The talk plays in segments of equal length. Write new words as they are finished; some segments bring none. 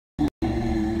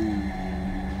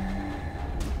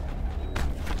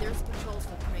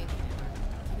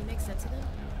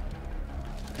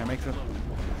takes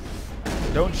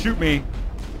a... Don't shoot me.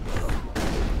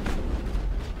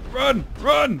 Run!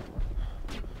 Run!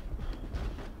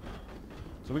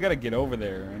 So we gotta get over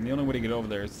there, and the only way to get over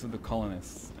there is through the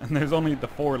colonists. And there's only the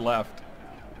 4 left.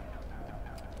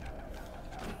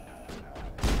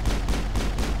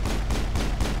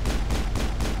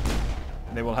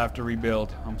 They will have to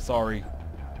rebuild. I'm sorry.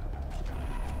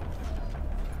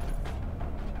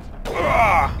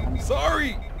 I'm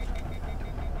sorry!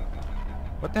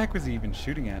 What the heck was he even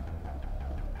shooting at?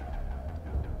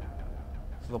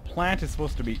 So the plant is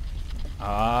supposed to be...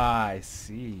 Ah, I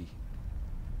see.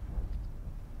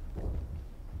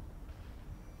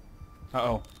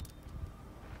 Uh-oh.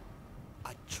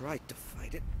 I tried to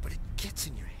fight it, but it gets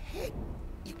in your head.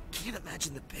 You can't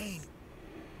imagine the pain.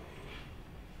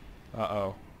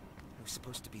 Uh-oh. I was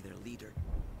supposed to be their leader.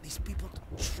 These people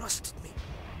trusted me.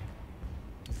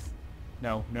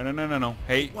 No, no, no, no, no, no.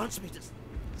 Hey. He wants me to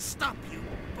stop you,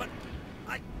 but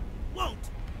I won't.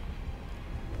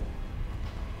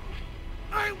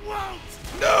 I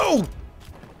won't! No!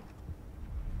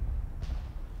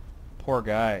 Poor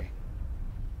guy.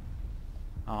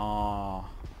 Aww.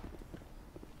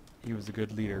 He was a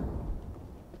good leader.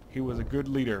 He was a good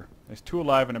leader. There's 2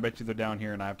 alive, and I bet you they're down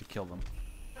here, and I have to kill them.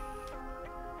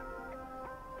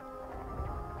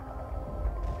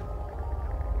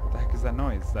 What the heck is that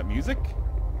noise? Is that music?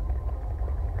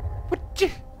 What?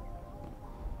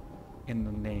 In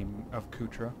the name of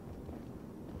Kutra.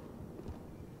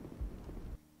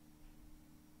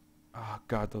 Oh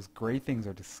god, those gray things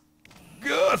are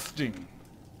disgusting!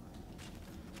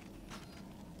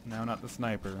 No, not the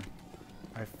sniper.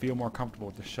 I feel more comfortable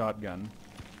with the shotgun.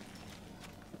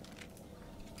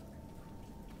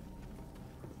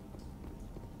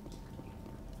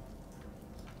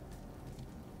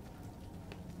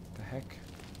 The heck?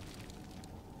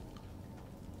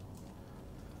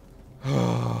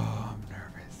 Oh, I'm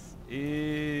nervous.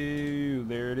 Ew,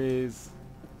 there it is.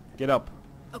 Get up.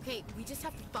 Okay, we just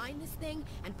have to find this thing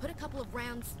and put a couple of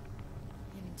rounds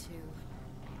into...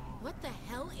 What the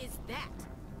hell is that?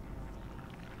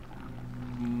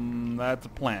 That's a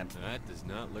plant. That does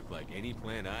not look like any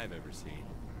plant I've ever seen.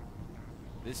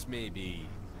 This may be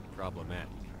problematic.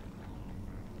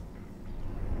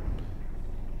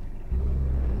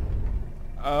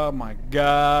 Oh my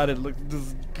god, it looks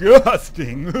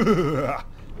disgusting.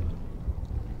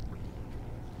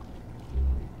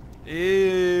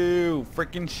 Ew,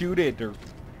 freaking shoot it. Or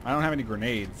I don't have any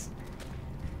grenades.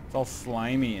 It's all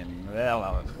slimy and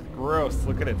gross.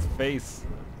 Look at its face.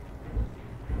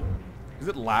 Is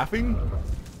it laughing?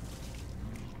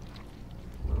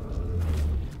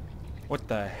 What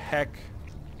the heck?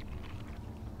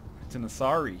 It's an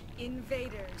Asari.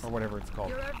 Invaders. Or whatever it's called.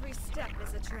 Your every step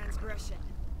is a transgression.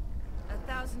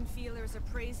 1,000 feelers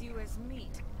appraise you as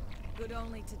meat, good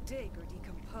only to dig or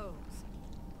decompose.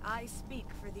 I speak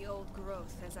for the old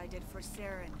growth as I did for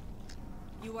Saren.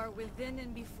 You are within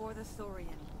and before the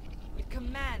Thorian. It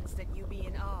commands that you be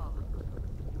in awe.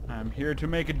 I'm here to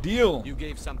make a deal. You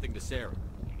gave something to Sarah.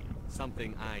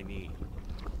 Something I need.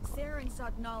 Saren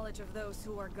sought knowledge of those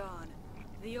who are gone.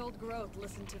 The old growth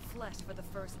listened to flesh for the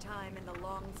first time in the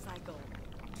long cycle.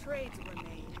 Trades were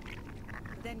made.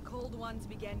 Then cold ones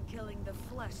began killing the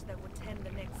flesh that would tend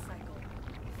the next cycle.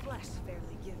 Flesh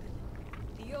fairly given.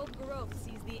 The old growth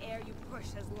sees the air you push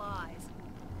as lies.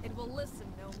 It will listen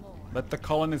no more. Let the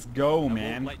colonists go, man.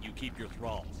 I won't let you keep your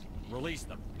thralls. Release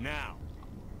them, now.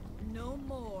 No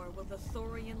more will the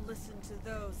Thorian listen to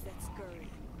those that scurry.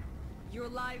 Your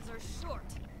lives are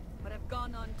short, but have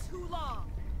gone on too long.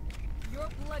 Your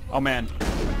blood will Oh man. be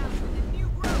around with a new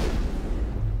growth.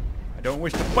 I don't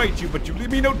wish to fight you, but you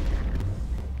leave me no...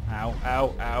 Ow,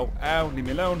 ow, ow, ow. Leave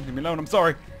me alone, leave me alone. I'm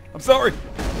sorry. I'm sorry.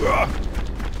 Ugh.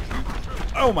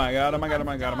 Oh my god, oh my god, oh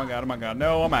my god, oh my god, oh my god.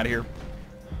 No, I'm out of here.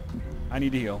 I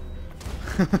need to heal.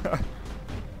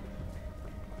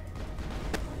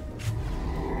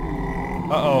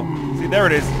 Uh-oh. See, there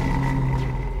it is.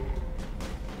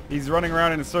 He's running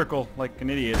around in a circle like an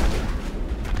idiot.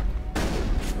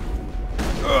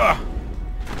 Ugh.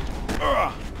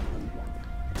 Ugh.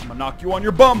 I'm gonna knock you on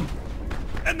your bum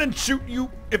and then shoot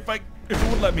you if it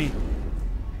would let me.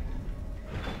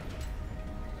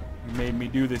 You made me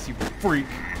do this, you freak.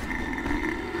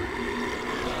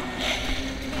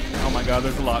 Oh my god,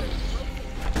 there's a lot.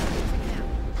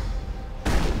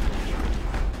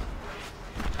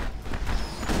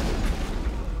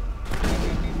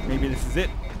 Maybe this is it.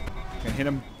 Can hit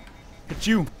him. Hit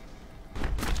you.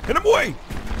 Hit him away!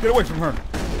 Get away from her.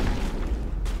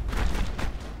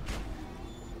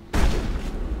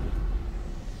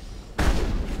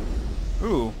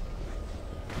 Ooh.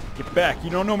 Get back. You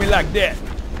don't know me like that.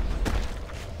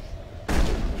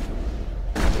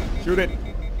 Shoot it.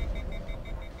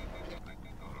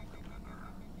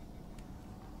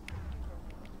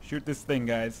 Shoot this thing,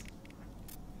 guys.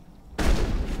 I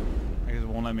guess it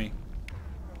won't let me.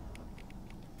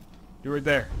 You're right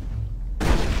there.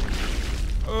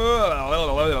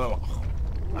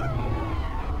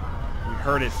 We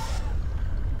heard it.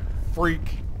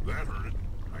 Freak. That hurt it.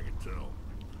 I can tell.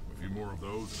 A few more of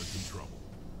those and it's in trouble.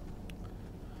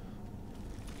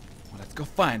 Well, let's go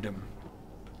find him.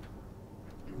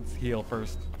 Let's heal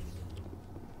first.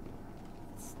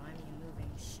 Slimy and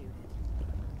moving, shoot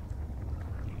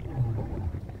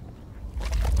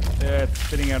it. Yeah, it's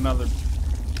spitting out another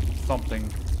something.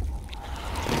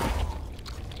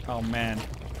 Oh man.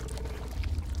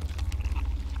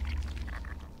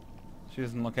 She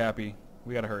doesn't look happy.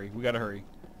 We gotta hurry. We gotta hurry.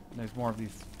 And there's more of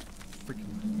these freaking...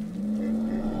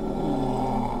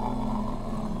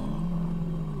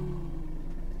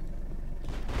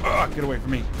 Ah, get away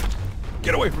from me.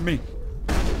 Get away from me.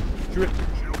 Shoot it.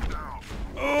 Shield down.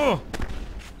 Oh!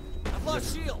 I've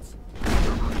lost shields.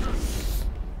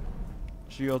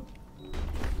 Shield.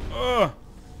 Oh!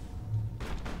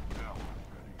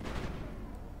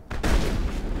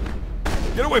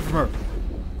 Get away from her!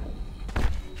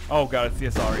 Oh god, it's the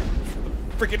SRE.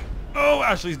 Freaking... Oh,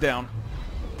 Ashley's down.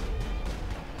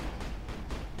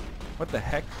 What the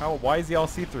heck? How? Why is he all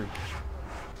see-through?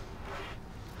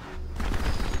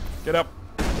 Get up.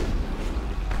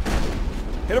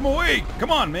 Hit him away!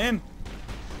 Come on, man!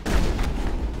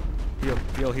 Heal,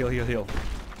 heal, heal, heal, heal.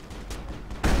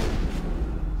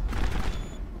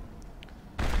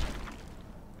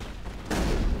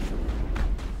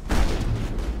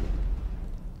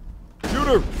 Shoot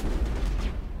her!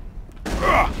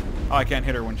 Ugh! Oh, I can't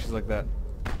hit her when she's like that.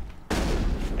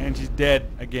 And she's dead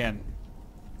again.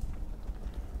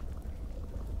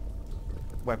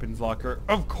 Weapons locker.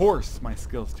 Of course my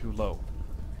skill's too low.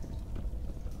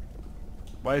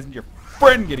 Why isn't your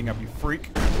friend getting up, you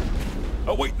freak?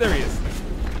 Oh wait, there he is.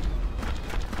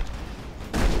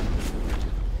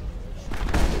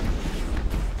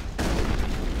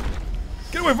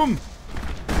 Get away from him!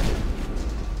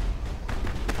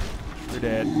 You're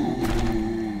dead.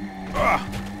 Ah!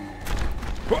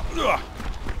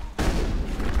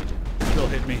 Still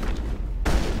hit me.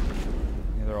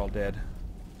 Yeah, they're all dead.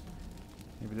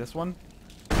 Maybe this one?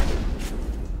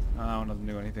 Oh, doesn't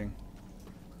do anything.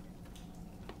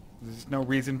 There's no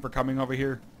reason for coming over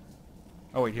here.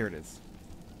 Oh wait, here it is.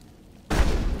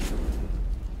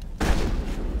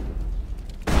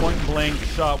 Point blank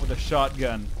shot with a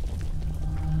shotgun.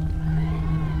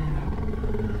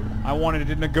 I wanted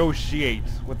to negotiate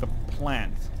with the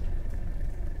plant.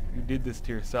 You did this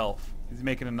to yourself. Is he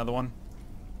making another one?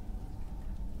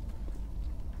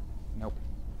 Nope.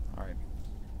 Alright.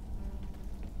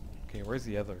 Okay, where's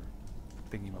the other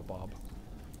thingy-mabob?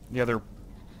 The other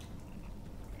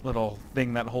little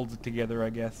thing that holds it together, I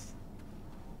guess.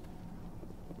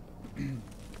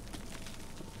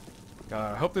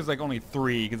 God, I hope there's like only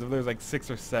 3, because if there's like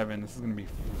 6 or 7, this is gonna be...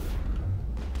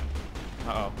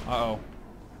 Uh-oh, uh-oh.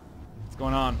 What's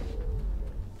going on?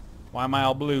 Why am I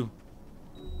all blue?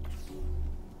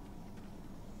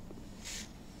 I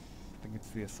think it's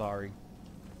the Asari.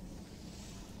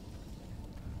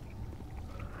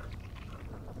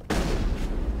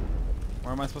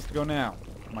 Where am I supposed to go now?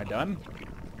 Am I done?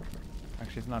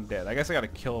 Actually, it's not dead. I guess I gotta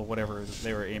kill whatever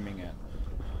they were aiming at.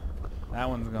 That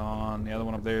one's gone. The other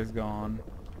one up there is gone.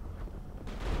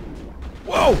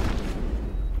 Whoa!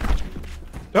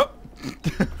 Oh!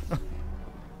 There's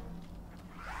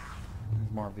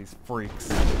more of these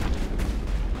freaks.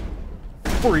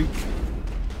 Freak!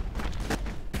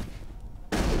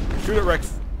 Shoot it,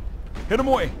 Rex! Hit him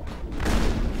away!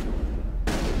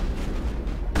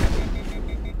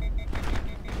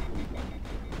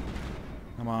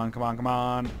 Come on, come on, come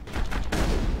on!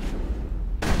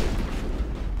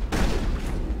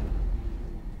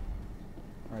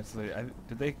 Alright, so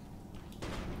did they...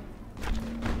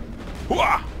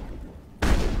 Hooah!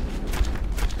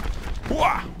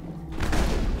 Hooah!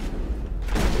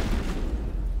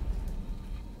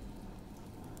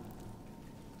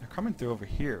 They're coming through over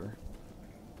here.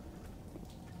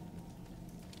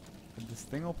 Did this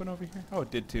thing open over here? Oh,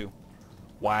 it did too.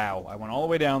 Wow, I went all the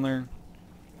way down there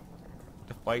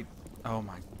to fight. Oh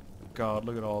my god,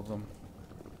 look at all of them.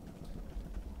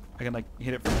 I can like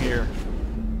hit it from here.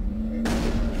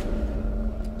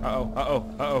 Uh-oh, uh-oh,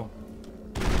 uh-oh.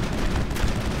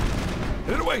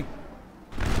 Hit it away!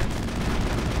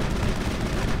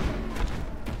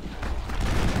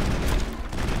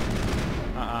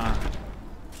 Uh-uh.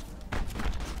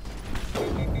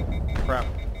 Crap.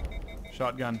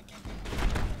 Shotgun.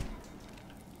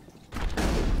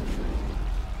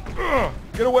 Ugh,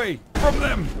 Get away from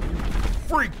them, you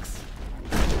freaks!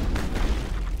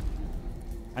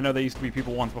 I know they used to be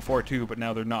people once before too, but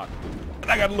now they're not.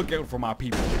 And I gotta look out for my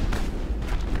people.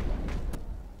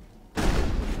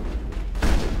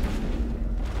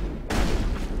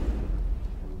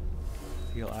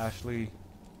 Heal Ashley.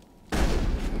 Oh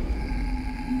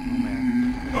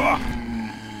man. Ugh.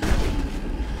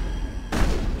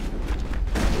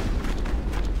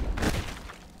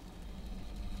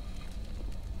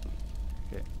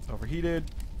 Okay, it's overheated.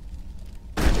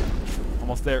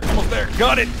 Almost there, almost there.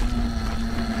 Got it!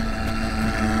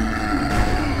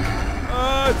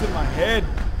 Oh, it's in my head.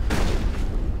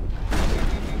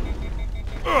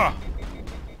 Ugh.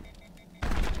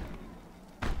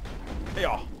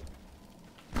 Hey-ya.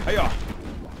 Hey-ya.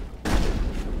 I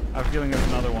have a feeling there's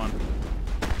another one.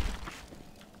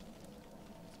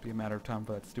 Just be a matter of time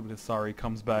for that stupid Asari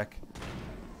comes back.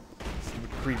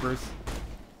 Stupid creepers.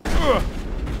 Ugh.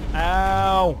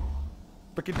 Ow.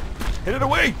 Frickin' hit it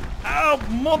away. Ow,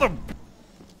 mother.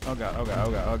 Oh god, oh god,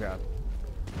 oh god, oh god.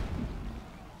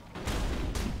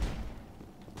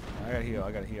 I gotta heal,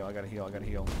 I gotta heal, I gotta heal, I gotta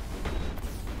heal.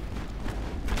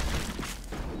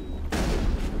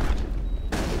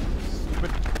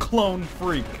 Stupid clone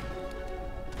freak.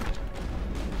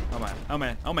 Oh man, oh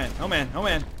man, oh man, oh man, oh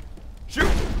man.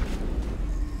 Shoot!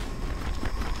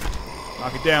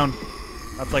 Knock it down.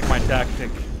 That's like my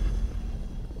tactic.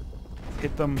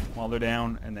 Hit them while they're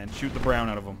down and then shoot the brown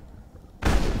out of them.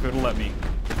 If it'll let me.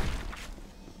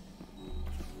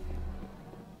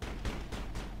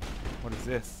 What is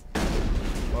this?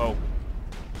 Whoa.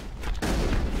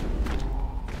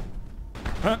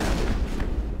 Huh?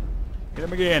 Hit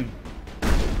him again.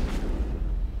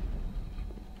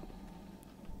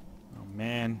 Oh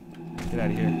man. Get out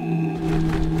of here.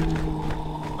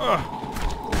 Ugh.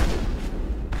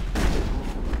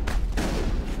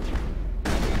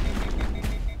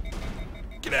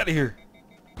 Get out of here.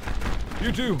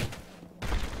 You too.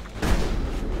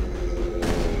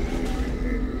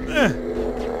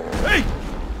 Hey!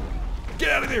 Get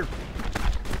out of there!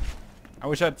 I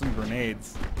wish I had some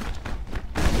grenades.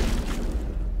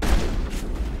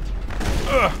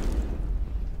 Ugh!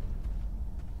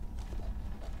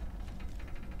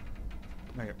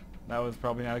 Okay, that was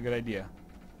probably not a good idea.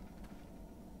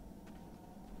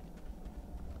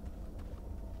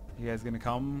 You guys gonna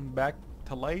come back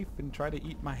to life and try to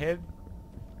eat my head?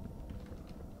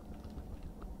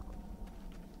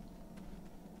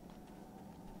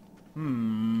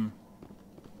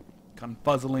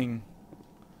 Confuzzling.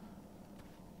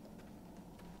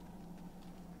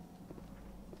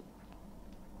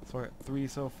 So we're at 3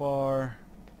 so far.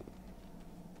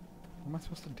 What am I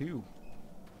supposed to do?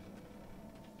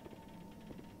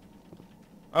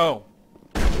 Oh.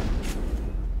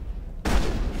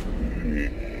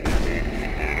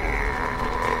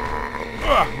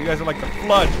 Ugh, you guys are like the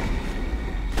flood.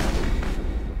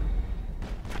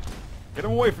 Get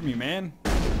him away from me, man.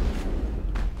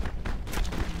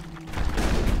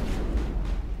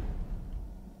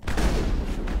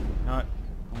 Not.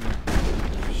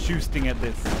 I'm shooting at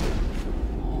this.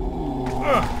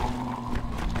 Ugh.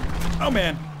 Oh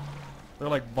man. They're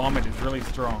like vomit is really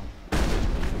strong.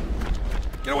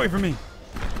 Get away from me.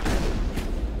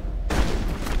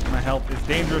 My health is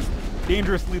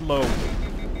dangerously low.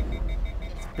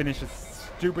 Let's finish this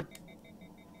stupid.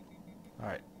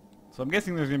 Alright. So I'm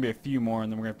guessing there's going to be a few more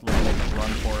and then we're going to have to run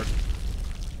for it.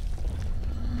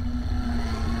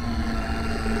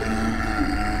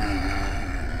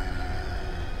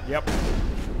 Yep.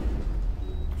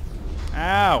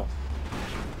 Ow!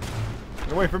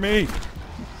 Get away from me!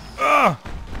 Ugh!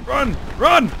 Run!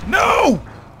 Run! No!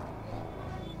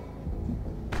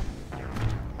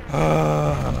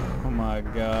 Oh my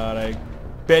god, I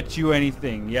bet you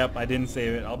anything. Yep, I didn't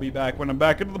save it. I'll be back when I'm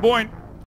back into the point.